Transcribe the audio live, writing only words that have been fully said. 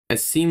A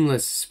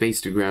seamless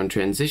space-to-ground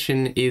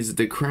transition is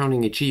the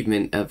crowning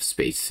achievement of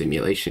space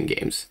simulation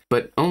games,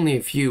 but only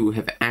a few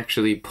have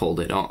actually pulled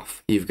it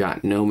off. You've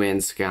got No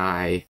Man's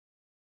Sky,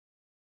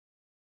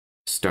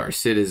 Star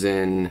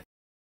Citizen,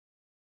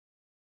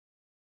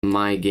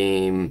 My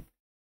Game,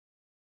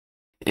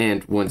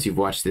 and once you've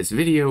watched this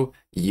video,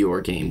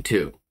 your game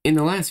too. In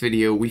the last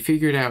video, we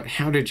figured out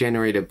how to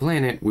generate a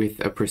planet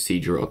with a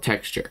procedural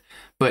texture,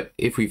 but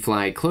if we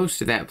fly close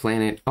to that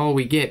planet, all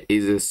we get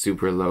is a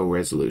super low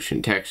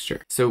resolution texture.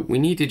 So we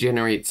need to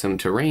generate some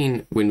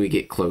terrain when we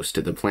get close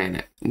to the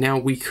planet. Now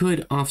we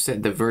could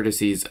offset the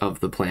vertices of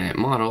the planet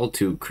model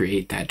to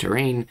create that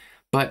terrain,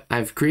 but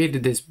I've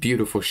created this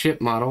beautiful ship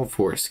model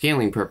for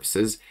scaling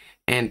purposes,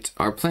 and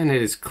our planet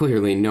is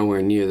clearly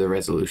nowhere near the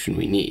resolution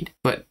we need.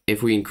 But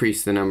if we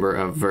increase the number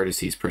of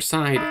vertices per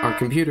side, our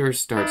computer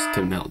starts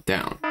to melt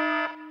down.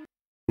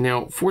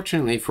 Now,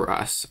 fortunately for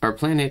us, our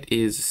planet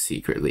is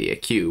secretly a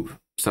cube,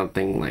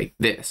 something like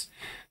this.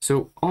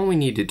 So all we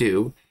need to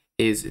do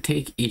is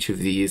take each of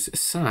these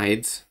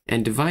sides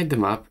and divide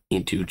them up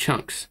into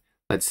chunks.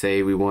 Let's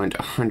say we want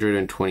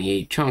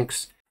 128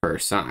 chunks per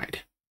side.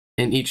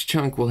 And each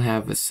chunk will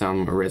have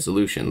some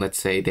resolution. Let's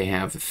say they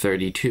have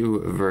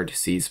 32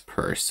 vertices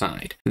per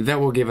side. That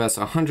will give us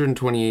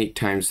 128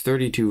 times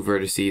 32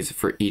 vertices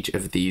for each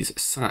of these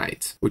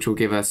sides, which will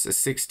give us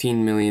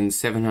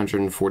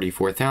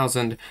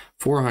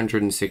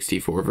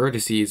 16,744,464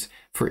 vertices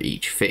for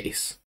each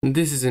face.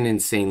 This is an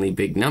insanely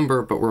big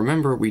number, but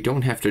remember, we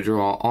don't have to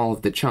draw all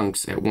of the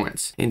chunks at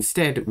once.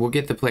 Instead, we'll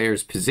get the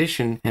player's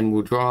position and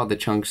we'll draw the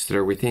chunks that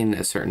are within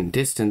a certain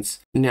distance.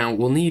 Now,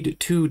 we'll need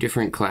two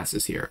different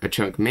classes here, a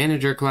chunk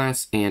manager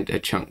class and a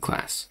chunk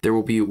class. There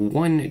will be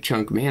one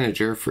chunk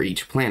manager for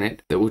each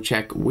planet that will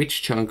check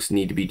which chunks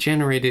need to be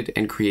generated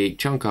and create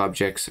chunk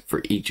objects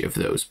for each of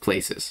those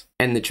places.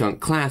 And the chunk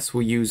class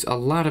will use a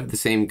lot of the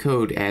same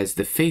code as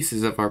the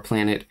faces of our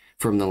planet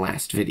from the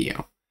last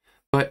video.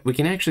 But we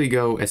can actually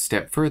go a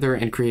step further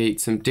and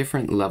create some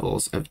different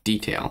levels of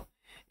detail.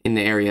 In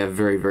the area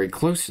very, very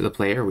close to the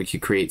player, we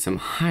could create some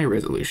high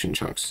resolution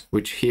chunks,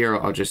 which here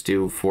I'll just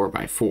do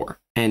 4x4.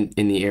 And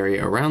in the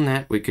area around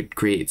that, we could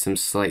create some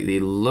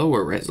slightly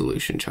lower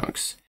resolution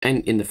chunks.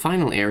 And in the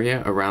final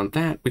area around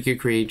that, we could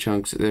create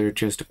chunks that are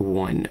just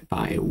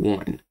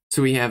 1x1.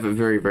 So we have a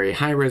very, very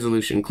high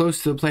resolution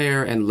close to the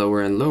player and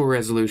lower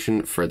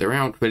resolution further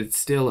out, but it's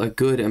still a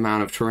good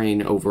amount of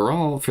terrain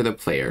overall for the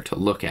player to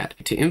look at.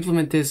 To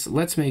implement this,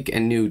 let's make a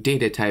new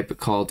data type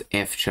called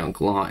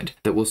fchunkLOD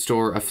that will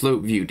store a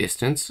float view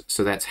distance,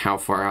 so that's how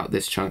far out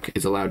this chunk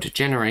is allowed to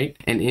generate,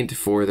 an int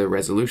for the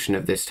resolution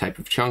of this type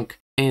of chunk,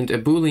 and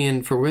a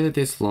boolean for whether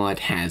this LOD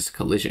has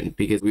collision,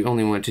 because we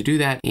only want to do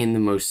that in the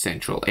most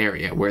central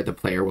area where the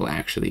player will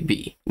actually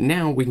be.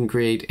 Now we can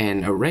create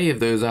an array of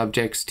those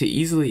objects to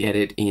easily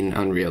edit in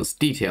Unreal's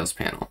details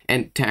panel.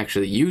 And to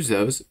actually use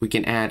those, we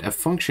can add a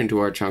function to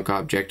our chunk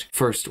object.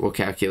 First, we'll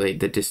calculate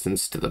the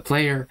distance to the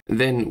player,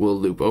 then we'll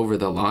loop over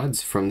the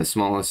LODs from the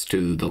smallest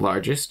to the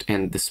largest,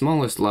 and the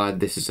smallest LOD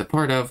this is a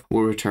part of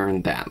will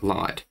return that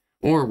LOD.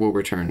 Or we'll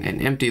return an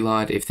empty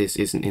LOD if this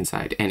isn't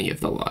inside any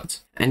of the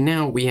LODs. And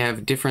now we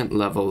have different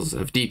levels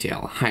of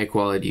detail, high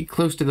quality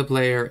close to the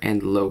player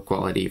and low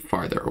quality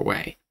farther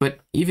away. But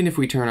even if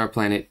we turn our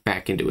planet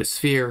back into a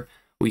sphere,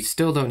 we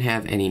still don't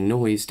have any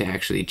noise to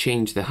actually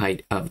change the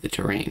height of the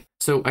terrain.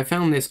 So I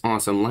found this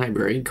awesome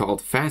library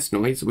called Fast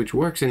Noise, which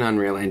works in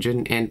Unreal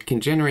Engine and can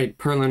generate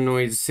Perlin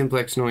noise,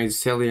 simplex noise,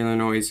 cellular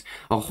noise,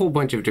 a whole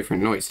bunch of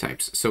different noise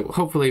types. So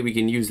hopefully we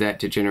can use that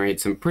to generate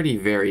some pretty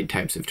varied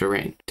types of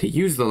terrain. To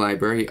use the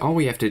library, all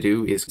we have to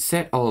do is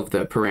set all of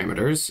the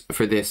parameters.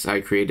 For this,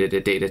 I created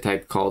a data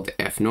type called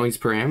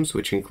fNoiseParams,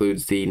 which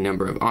includes the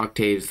number of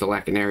octaves, the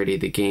laconarity,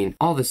 the gain,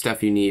 all the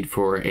stuff you need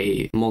for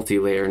a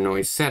multi-layer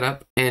noise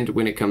setup. And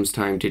when it comes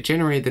time to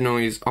generate the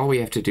noise, all we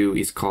have to do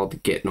is call the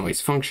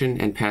getNoise function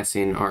and pass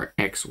in our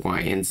x, y,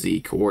 and z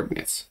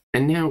coordinates.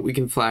 And now we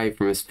can fly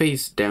from a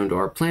space down to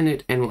our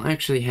planet and we'll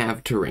actually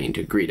have terrain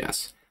to greet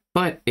us.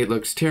 But it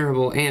looks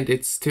terrible and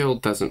it still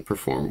doesn't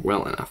perform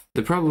well enough.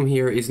 The problem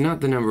here is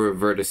not the number of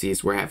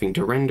vertices we're having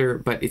to render,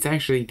 but it's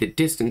actually the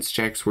distance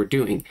checks we're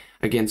doing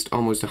against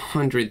almost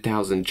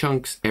 100,000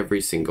 chunks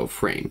every single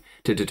frame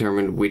to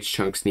determine which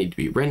chunks need to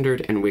be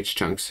rendered and which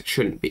chunks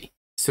shouldn't be.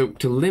 So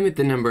to limit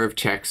the number of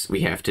checks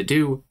we have to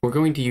do, we're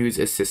going to use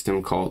a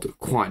system called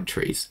quad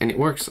trees, and it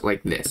works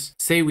like this.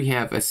 Say we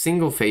have a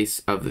single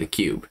face of the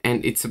cube,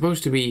 and it's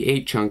supposed to be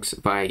 8 chunks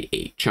by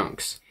 8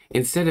 chunks.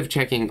 Instead of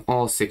checking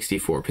all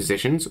 64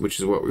 positions, which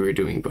is what we were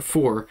doing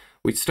before,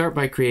 we'd start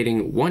by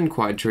creating one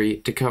quad tree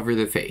to cover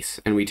the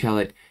face, and we tell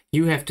it,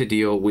 you have to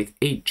deal with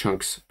 8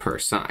 chunks per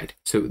side.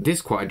 So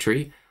this quad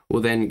tree will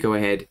then go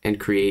ahead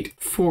and create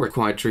 4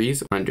 quad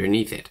trees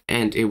underneath it,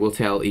 and it will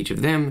tell each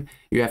of them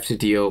you have to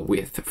deal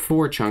with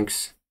 4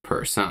 chunks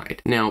per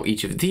side. Now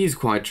each of these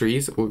quad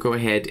trees will go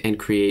ahead and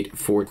create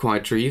 4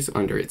 quad trees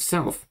under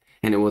itself,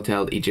 and it will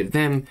tell each of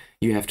them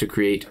you have to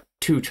create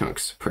 2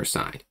 chunks per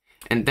side.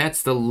 And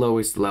that's the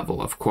lowest level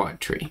of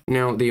quad tree.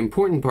 Now the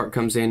important part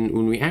comes in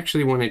when we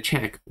actually want to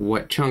check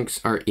what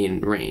chunks are in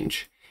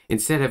range.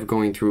 instead of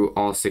going through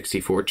all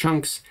 64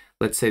 chunks,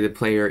 let's say the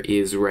player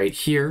is right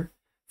here.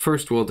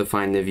 First, we'll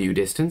define the view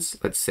distance.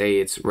 Let's say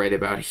it's right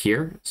about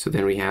here. So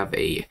then we have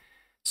a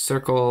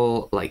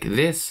circle like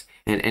this,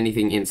 and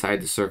anything inside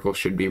the circle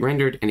should be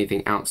rendered,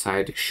 anything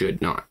outside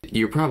should not.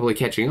 You're probably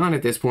catching on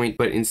at this point,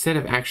 but instead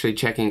of actually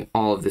checking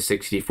all of the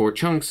 64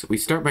 chunks, we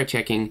start by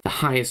checking the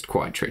highest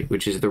quad tree,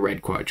 which is the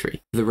red quad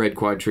tree. The red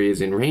quad tree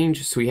is in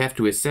range, so we have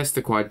to assess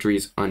the quad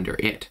trees under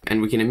it.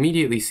 And we can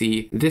immediately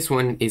see this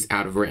one is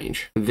out of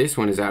range, this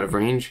one is out of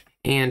range,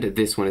 and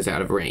this one is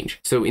out of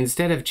range. So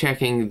instead of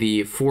checking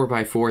the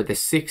 4x4, the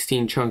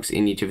 16 chunks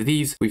in each of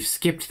these, we've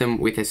skipped them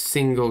with a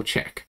single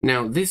check.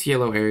 Now this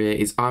yellow area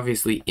is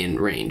obviously in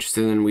range,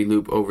 so then we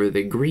loop over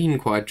the green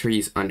quad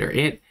trees under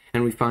it,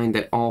 and we find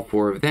that all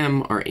 4 of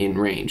them are in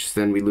range. So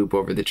then we loop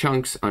over the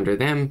chunks under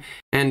them,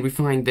 and we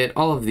find that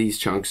all of these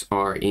chunks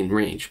are in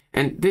range.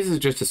 And this is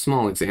just a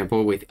small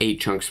example with 8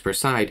 chunks per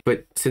side,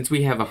 but since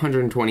we have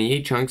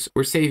 128 chunks,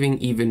 we're saving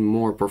even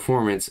more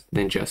performance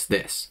than just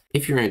this.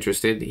 If you're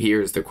interested,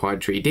 here's the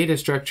quad tree data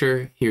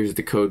structure, here's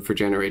the code for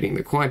generating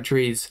the quad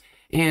trees,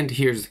 and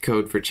here's the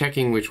code for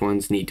checking which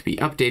ones need to be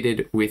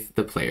updated with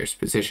the player's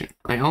position.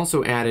 I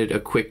also added a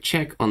quick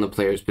check on the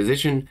player's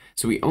position,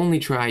 so we only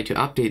try to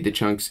update the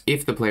chunks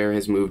if the player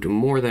has moved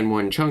more than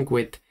one chunk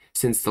width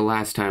since the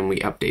last time we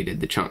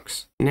updated the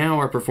chunks. Now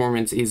our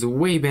performance is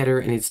way better,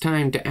 and it's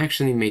time to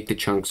actually make the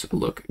chunks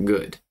look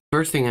good.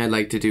 First thing I'd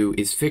like to do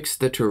is fix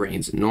the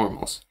terrain's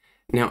normals.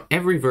 Now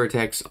every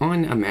vertex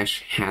on a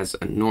mesh has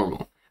a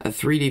normal, a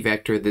 3D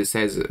vector that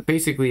says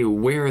basically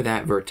where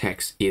that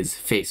vertex is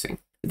facing.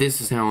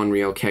 This is how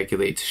Unreal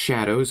calculates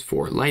shadows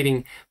for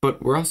lighting,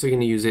 but we're also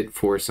going to use it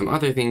for some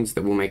other things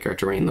that will make our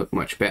terrain look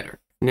much better.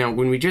 Now,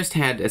 when we just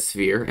had a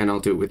sphere, and I'll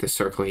do it with a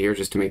circle here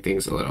just to make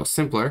things a little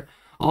simpler,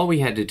 all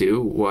we had to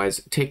do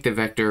was take the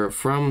vector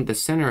from the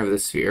center of the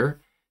sphere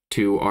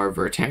to our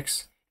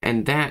vertex,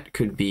 and that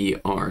could be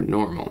our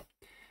normal.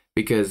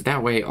 Because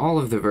that way all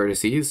of the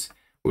vertices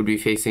would be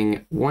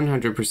facing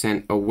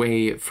 100%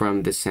 away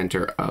from the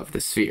center of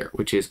the sphere,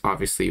 which is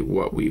obviously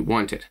what we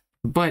wanted.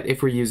 But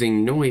if we're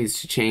using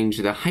noise to change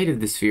the height of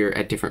the sphere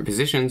at different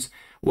positions,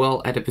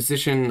 well, at a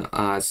position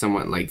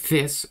somewhat like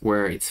this,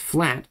 where it's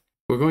flat,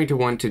 we're going to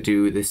want to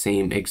do the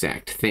same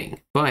exact thing.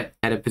 But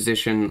at a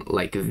position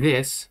like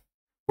this,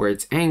 where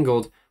it's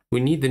angled, we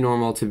need the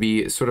normal to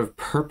be sort of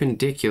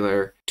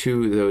perpendicular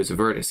to those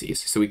vertices.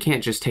 So we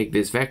can't just take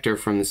this vector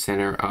from the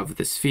center of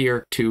the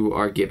sphere to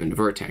our given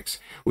vertex.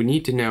 We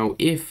need to know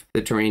if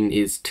the terrain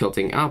is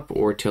tilting up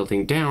or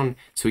tilting down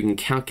so we can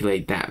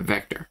calculate that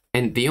vector.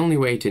 And the only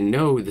way to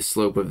know the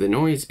slope of the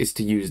noise is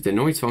to use the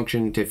noise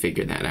function to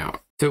figure that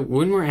out. So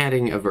when we're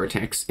adding a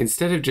vertex,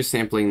 instead of just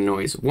sampling the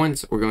noise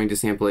once, we're going to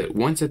sample it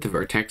once at the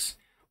vertex,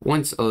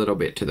 once a little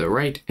bit to the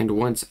right, and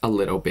once a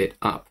little bit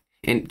up.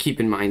 And keep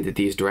in mind that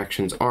these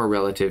directions are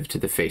relative to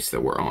the face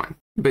that we're on.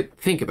 But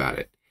think about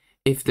it.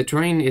 If the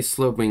terrain is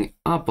sloping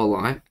up a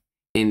lot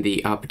in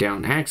the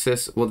up-down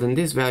axis, well then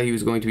this value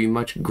is going to be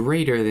much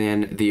greater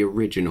than the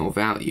original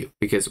value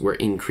because we're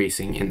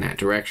increasing in that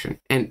direction.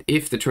 And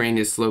if the terrain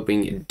is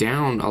sloping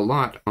down a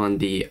lot on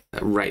the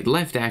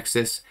right-left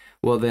axis,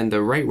 well then the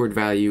rightward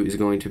value is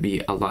going to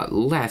be a lot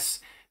less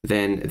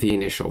than the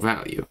initial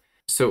value.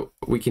 So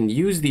we can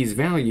use these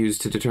values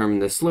to determine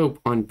the slope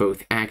on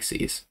both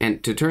axes.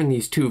 And to turn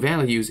these two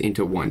values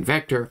into one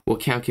vector, we'll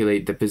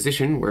calculate the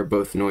position where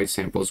both noise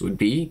samples would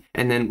be,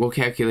 and then we'll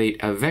calculate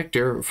a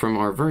vector from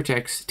our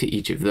vertex to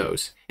each of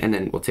those. And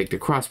then we'll take the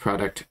cross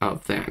product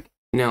of that.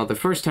 Now, the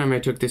first time I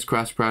took this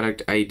cross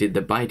product, I did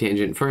the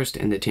bitangent first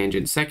and the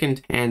tangent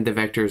second, and the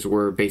vectors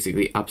were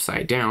basically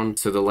upside down,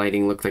 so the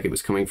lighting looked like it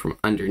was coming from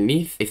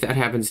underneath. If that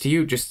happens to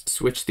you, just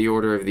switch the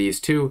order of these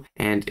two,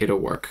 and it'll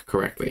work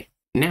correctly.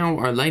 Now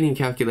our lighting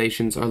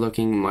calculations are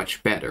looking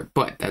much better,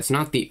 but that's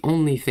not the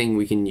only thing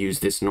we can use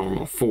this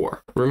normal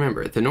for.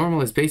 Remember, the normal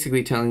is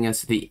basically telling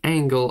us the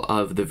angle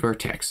of the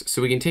vertex,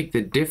 so we can take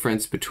the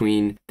difference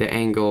between the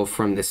angle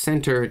from the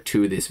center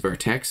to this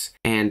vertex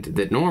and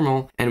the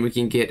normal, and we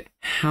can get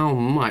how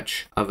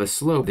much of a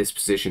slope this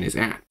position is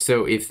at.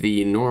 So if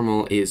the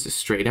normal is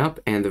straight up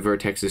and the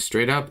vertex is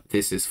straight up,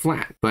 this is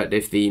flat. But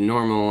if the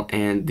normal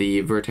and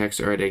the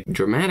vertex are at a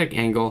dramatic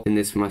angle, then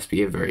this must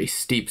be a very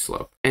steep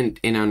slope. And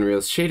in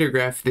Unreal's shader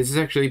graph, this is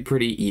actually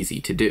pretty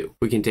easy to do.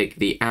 We can take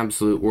the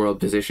absolute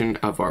world position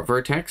of our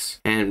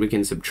vertex, and we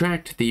can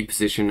subtract the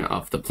position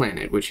of the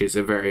planet, which is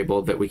a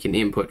variable that we can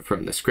input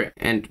from the script.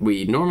 And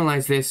we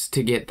normalize this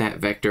to get that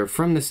vector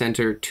from the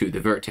center to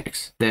the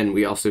vertex. Then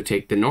we also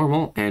take the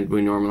normal and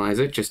we normalize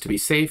it just to be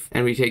safe,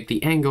 and we take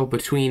the angle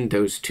between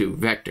those two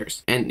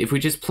vectors. And if we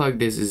just plug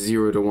this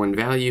 0 to 1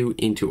 value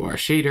into our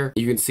shader,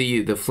 you can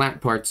see the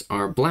flat parts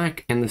are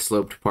black and the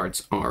sloped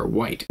parts are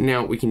white.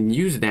 Now we can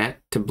use that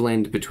to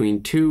blend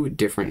between two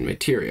different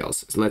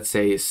materials. So let's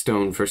say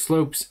stone for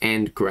slopes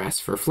and grass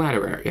for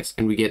flatter areas,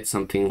 and we get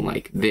something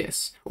like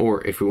this.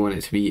 Or if we want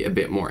it to be a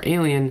bit more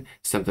alien,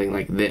 something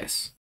like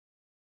this.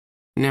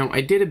 Now,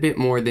 I did a bit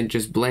more than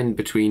just blend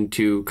between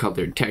two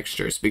colored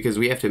textures, because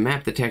we have to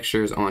map the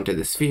textures onto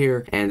the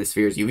sphere, and the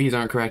sphere's UVs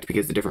aren't correct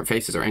because the different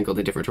faces are angled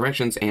in different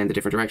directions, and the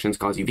different directions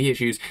cause UV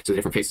issues, so the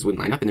different faces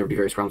wouldn't line up, and there would be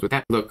various problems with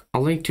that. Look,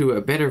 I'll link to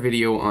a better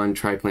video on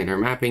triplanar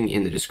mapping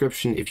in the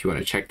description if you want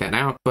to check that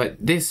out, but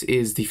this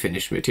is the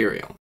finished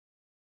material.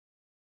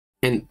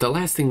 And the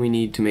last thing we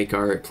need to make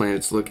our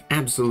planets look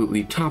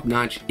absolutely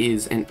top-notch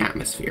is an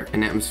atmosphere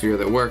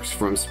that works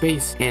from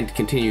space and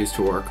continues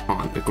to work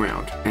on the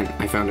ground. And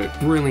I found a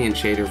brilliant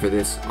shader for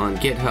this on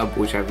GitHub,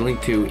 which I've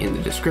linked to in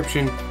the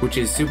description, which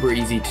is super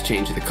easy to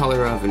change the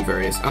color of and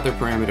various other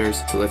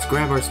parameters. So let's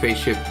grab our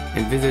spaceship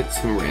and visit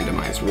some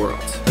randomized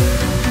worlds.